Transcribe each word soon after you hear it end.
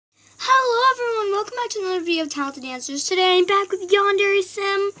welcome back to another video of Talented Dancers. Today I'm back with Yandere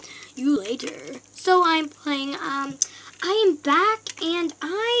Sim. You later. So I'm playing, I am back, and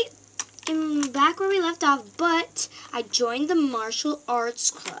I am back where we left off, but I joined the martial arts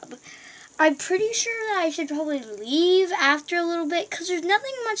club. I'm pretty sure that I should probably leave after a little bit, because there's not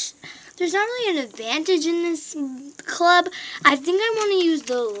really an advantage in this club. I think I want to use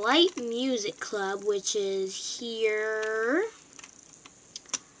the light music club, which is here.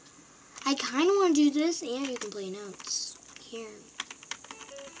 I kind of want to do this, and you can play notes here.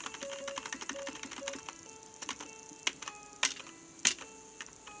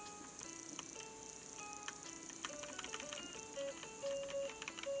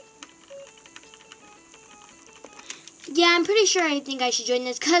 Yeah, I'm pretty sure I think I should join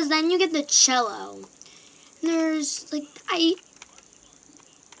this, because then you get the cello. There's, like,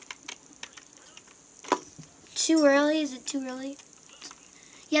 too early? Is it too early?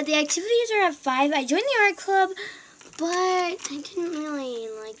 Yeah, the activities are at 5. I joined the art club, but I didn't really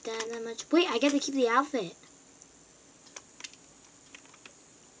like that much. Wait, I get to keep the outfit.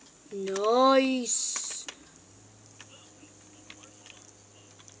 Nice.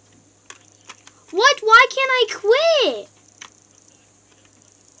 What? Why can't I quit?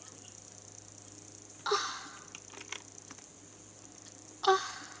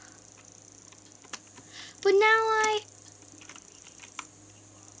 But now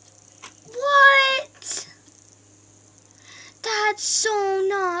What? That's so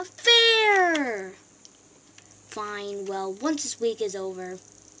not fair. Fine, well, once this week is over,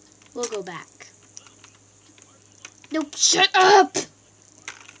 we'll go back. No, shut up!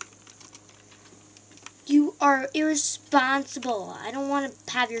 You are irresponsible. I don't want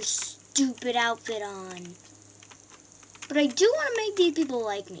to have your stupid outfit on. But I do want to make these people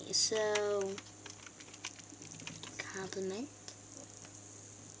like me, so... Compliment.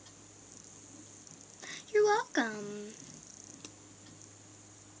 You're welcome.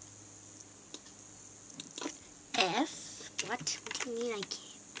 F? What? What do you mean I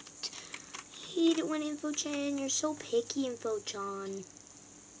can't? I hate it when InfoChan, you're so picky, InfoChan.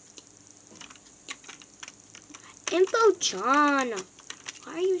 InfoChan!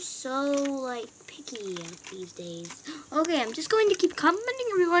 Why are you so, like, picky these days? Okay, I'm just going to keep complimenting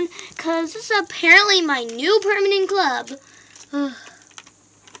everyone, because this is apparently my new permanent club.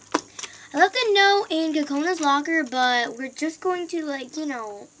 I left a note in Gakona's locker, but we're just going to, like, you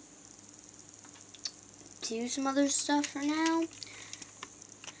know, do some other stuff for now.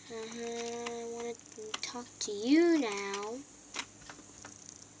 I want to talk to you now.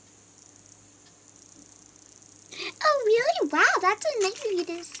 Oh, really? Wow, that's so nice of you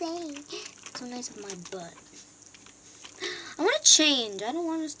to say. So nice of my butt. I want to change. I don't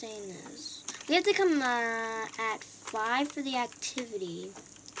want to stay in this. We have to come at 5 for the activity.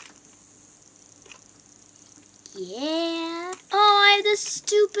 Yeah. Oh, I have this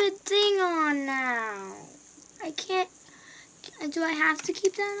stupid thing on now. I can't. Do I have to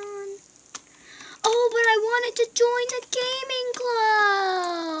keep that on? Oh, but I wanted to join the gaming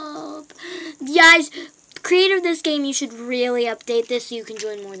club. Guys, creator of this game, you should really update this so you can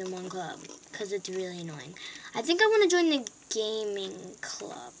join more than one club, because it's really annoying. I think I want to join the gaming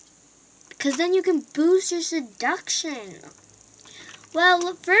club, because then you can boost your seduction.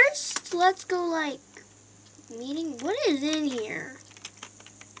 Well, first, let's go, like, meeting. What is in here?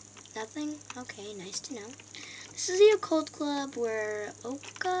 Nothing? Okay, nice to know. This is the occult club where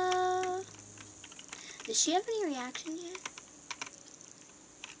Oka... Does she have any reaction yet?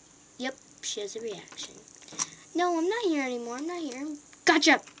 Yep, she has a reaction. No, I'm not here anymore. I'm not here.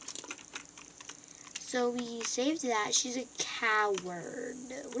 Gotcha! So we saved that. She's a coward.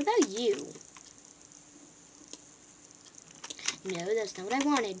 What about you? No, that's not what I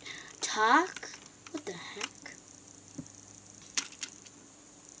wanted. Talk? What the heck?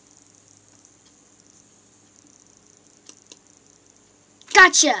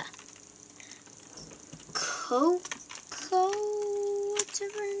 Gotcha! Coco,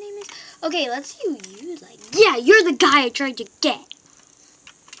 whatever her name is. Okay, let's see who you like. Yeah, you're the guy I tried to get.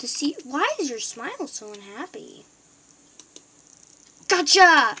 To see, why is your smile so unhappy?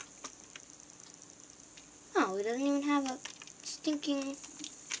 Gotcha! Oh, he doesn't even have a stinking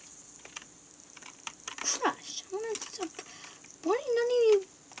crush. Why do none of you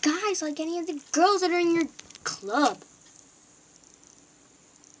guys like any of the girls that are in your club?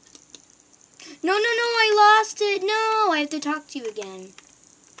 No, I lost it. No, I have to talk to you again.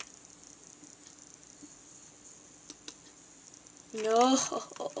 No.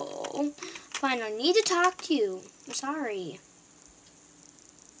 Fine, I need to talk to you. I'm sorry.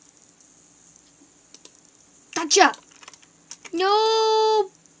 Gotcha! No!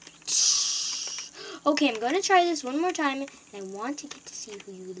 Okay, I'm going to try this one more time, and I want to get to see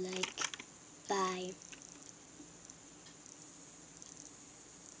who you like. Bye.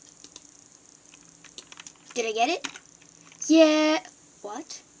 Did I get it? Yeah.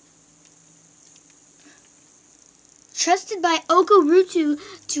 What? Trusted by Okurutu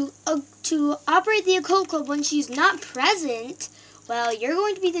to operate the occult club when she's not present. Well, you're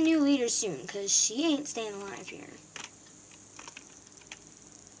going to be the new leader soon, because she ain't staying alive here.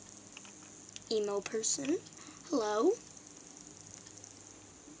 Emo person. Hello.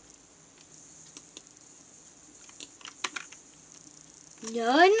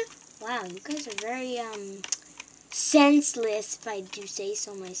 None? Wow, you guys are very, senseless, if I do say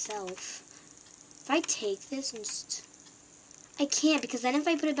so myself. If I take this and just... I can't, because then if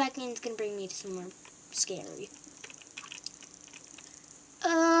I put it back in, it's going to bring me to somewhere scary.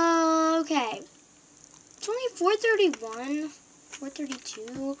 Okay. It's only 4:31,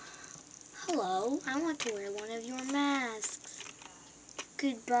 4:32. Hello, I want to wear one of your masks.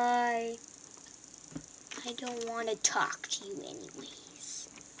 Goodbye. I don't want to talk to you anyways.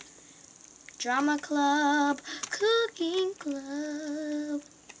 Drama club, cooking club.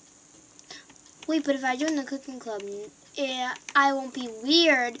 Wait, but if I join the cooking club, I won't be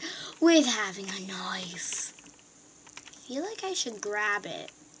weird with having a knife. I feel like I should grab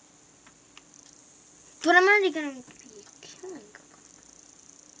it. But I'm already going to be killing.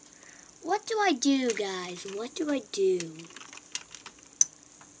 What do I do, guys? What do I do?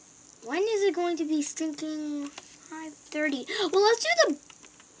 When is it going to be stinking 5:30? Well, let's do the...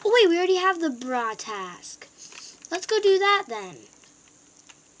 Oh, wait, we already have the bra task. Let's go do that then.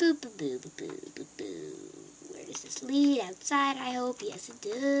 Boo, boo, boo, boo, boo, boo, boo. Where does this lead? Outside, I hope. Yes, it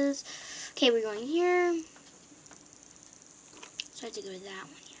does. Okay, we're going here. So I have to go to that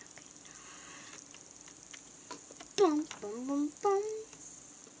one. Yeah, okay. Boom, boom, boom, boom.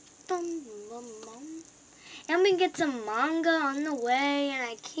 Boom, boom, boom. And I'm going to get some manga on the way, and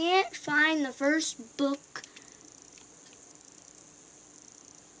I can't find the first book.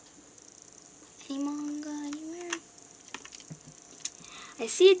 Any manga anywhere? I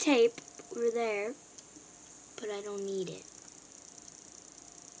see a tape over there, but I don't need it.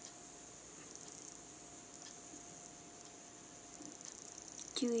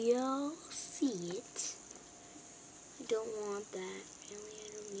 Do y'all see it? I don't want that. Really, I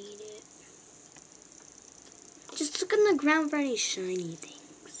don't need it. Just look on the ground for any shiny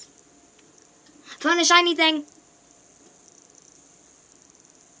things. Found a shiny thing!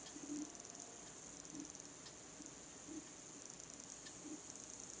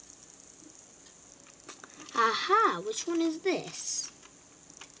 Aha! Which one is this?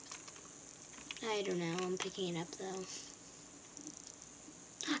 I don't know. I'm picking it up, though.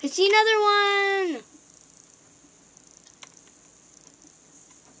 I see another one!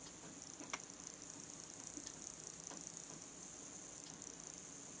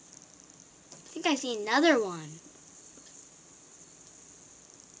 I think I see another one.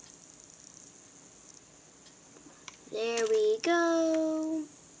 There we go.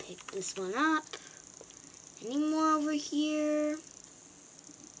 Pick this one up. Any more over here?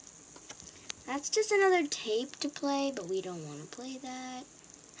 That's just another tape to play, but we don't want to play that.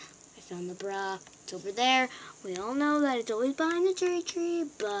 I found the bra. It's over there. We all know that it's always behind the cherry tree,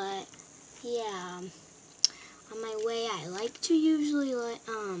 but yeah. On my way, I like to usually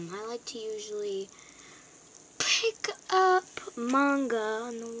pick up manga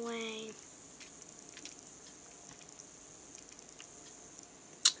on the way.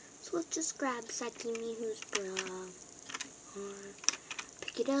 So let's just grab Sakimihu's bra or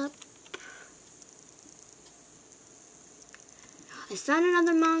pick it up. I found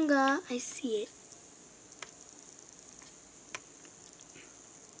another manga. I see it.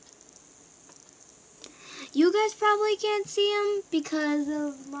 You guys probably can't see them because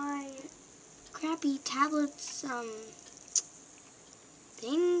of my crappy tablet's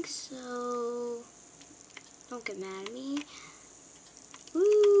thing, so don't get mad at me.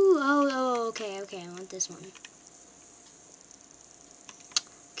 Ooh, okay, I want this one.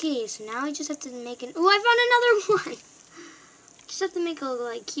 Okay, so now I just have to make an... Ooh, I found another one! Just have to make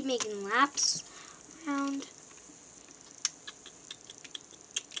keep making laps around.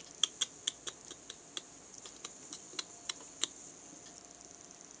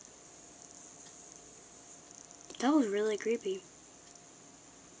 That was really creepy.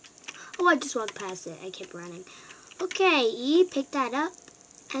 Oh, I just walked past it. I kept running. Okay, E, pick that up.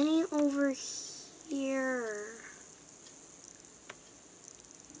 Any over here?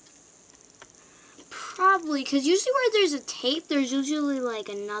 Probably, because usually where there's a tape, there's usually like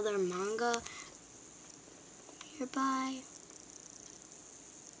another manga nearby.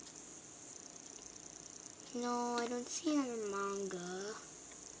 No, I don't see another manga.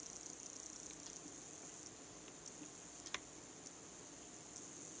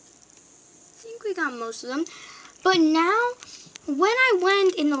 I think we got most of them. But now, when I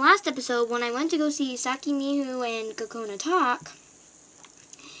went, in the last episode, when I went to go see Saki Mihu and Kokona talk,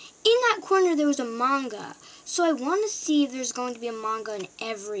 in that corner there was a manga. So I want to see if there's going to be a manga in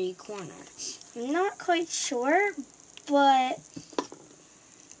every corner. I'm not quite sure, but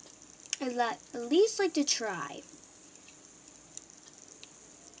I'd at least like to try.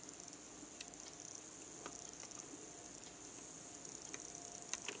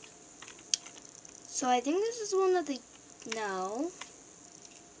 So I think this is one that they know.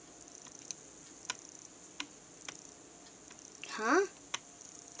 Huh?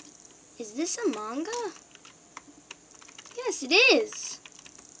 Is this a manga? Yes, it is.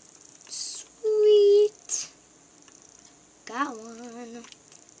 Sweet. Got one.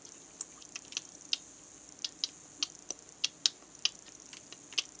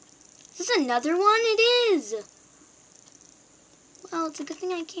 Is this another one? It is. Well, it's a good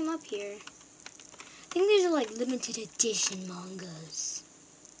thing I came up here. I think these are like limited edition mangas.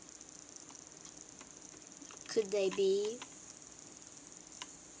 Could they be?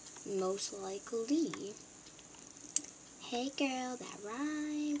 Most likely. Hey girl, that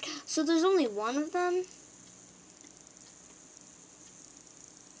rhymed. So there's only one of them?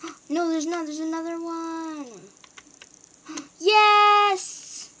 No, there's not. There's another one.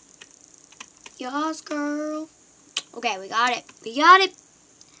 Yes! Yes, girl. Okay, we got it. We got it.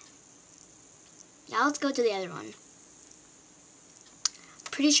 Now let's go to the other one.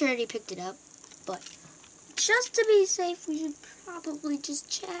 Pretty sure I already picked it up, but just to be safe, we should probably just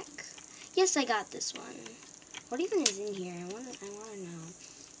check. Yes, I got this one. What even is in here? I want to know.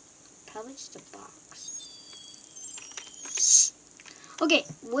 Probably just a box. Okay,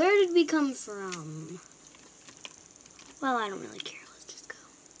 where did we come from? Well, I don't really care. Let's just go.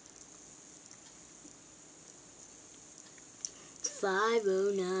 It's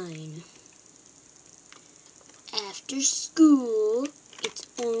 5:09. After school, it's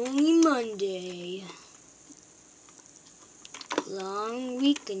only Monday. Long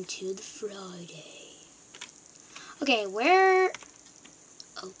week until the Friday. Okay, where?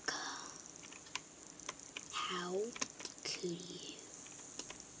 Oh, God. How could you?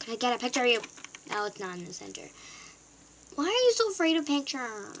 Can I get a picture of you? No, it's not in the center. Why are you so afraid of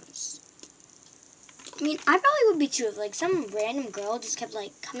pictures? I mean, I probably would be too if, like, some random girl just kept,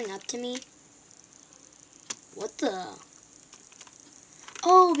 like, coming up to me. What the?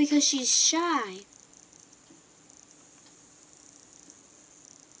 Oh, because she's shy.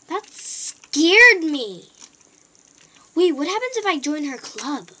 That scared me. Wait, what happens if I join her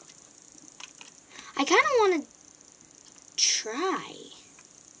club? I kind of want to try.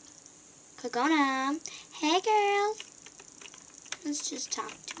 Kokona. Hey, girl. Let's just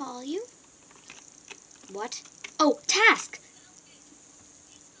talk to all you. What? Oh, task.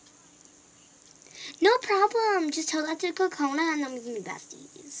 No problem. Just tell that to Kokona and then we can be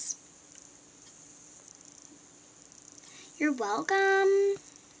besties. You're welcome.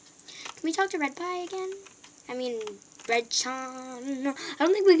 Can we talk to Red Pie again? I mean, Red Chan. No, I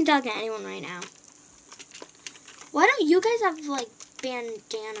don't think we can talk to anyone right now. Why don't you guys have, like,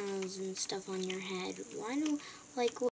 bandanas and stuff on your head? Why don't, like,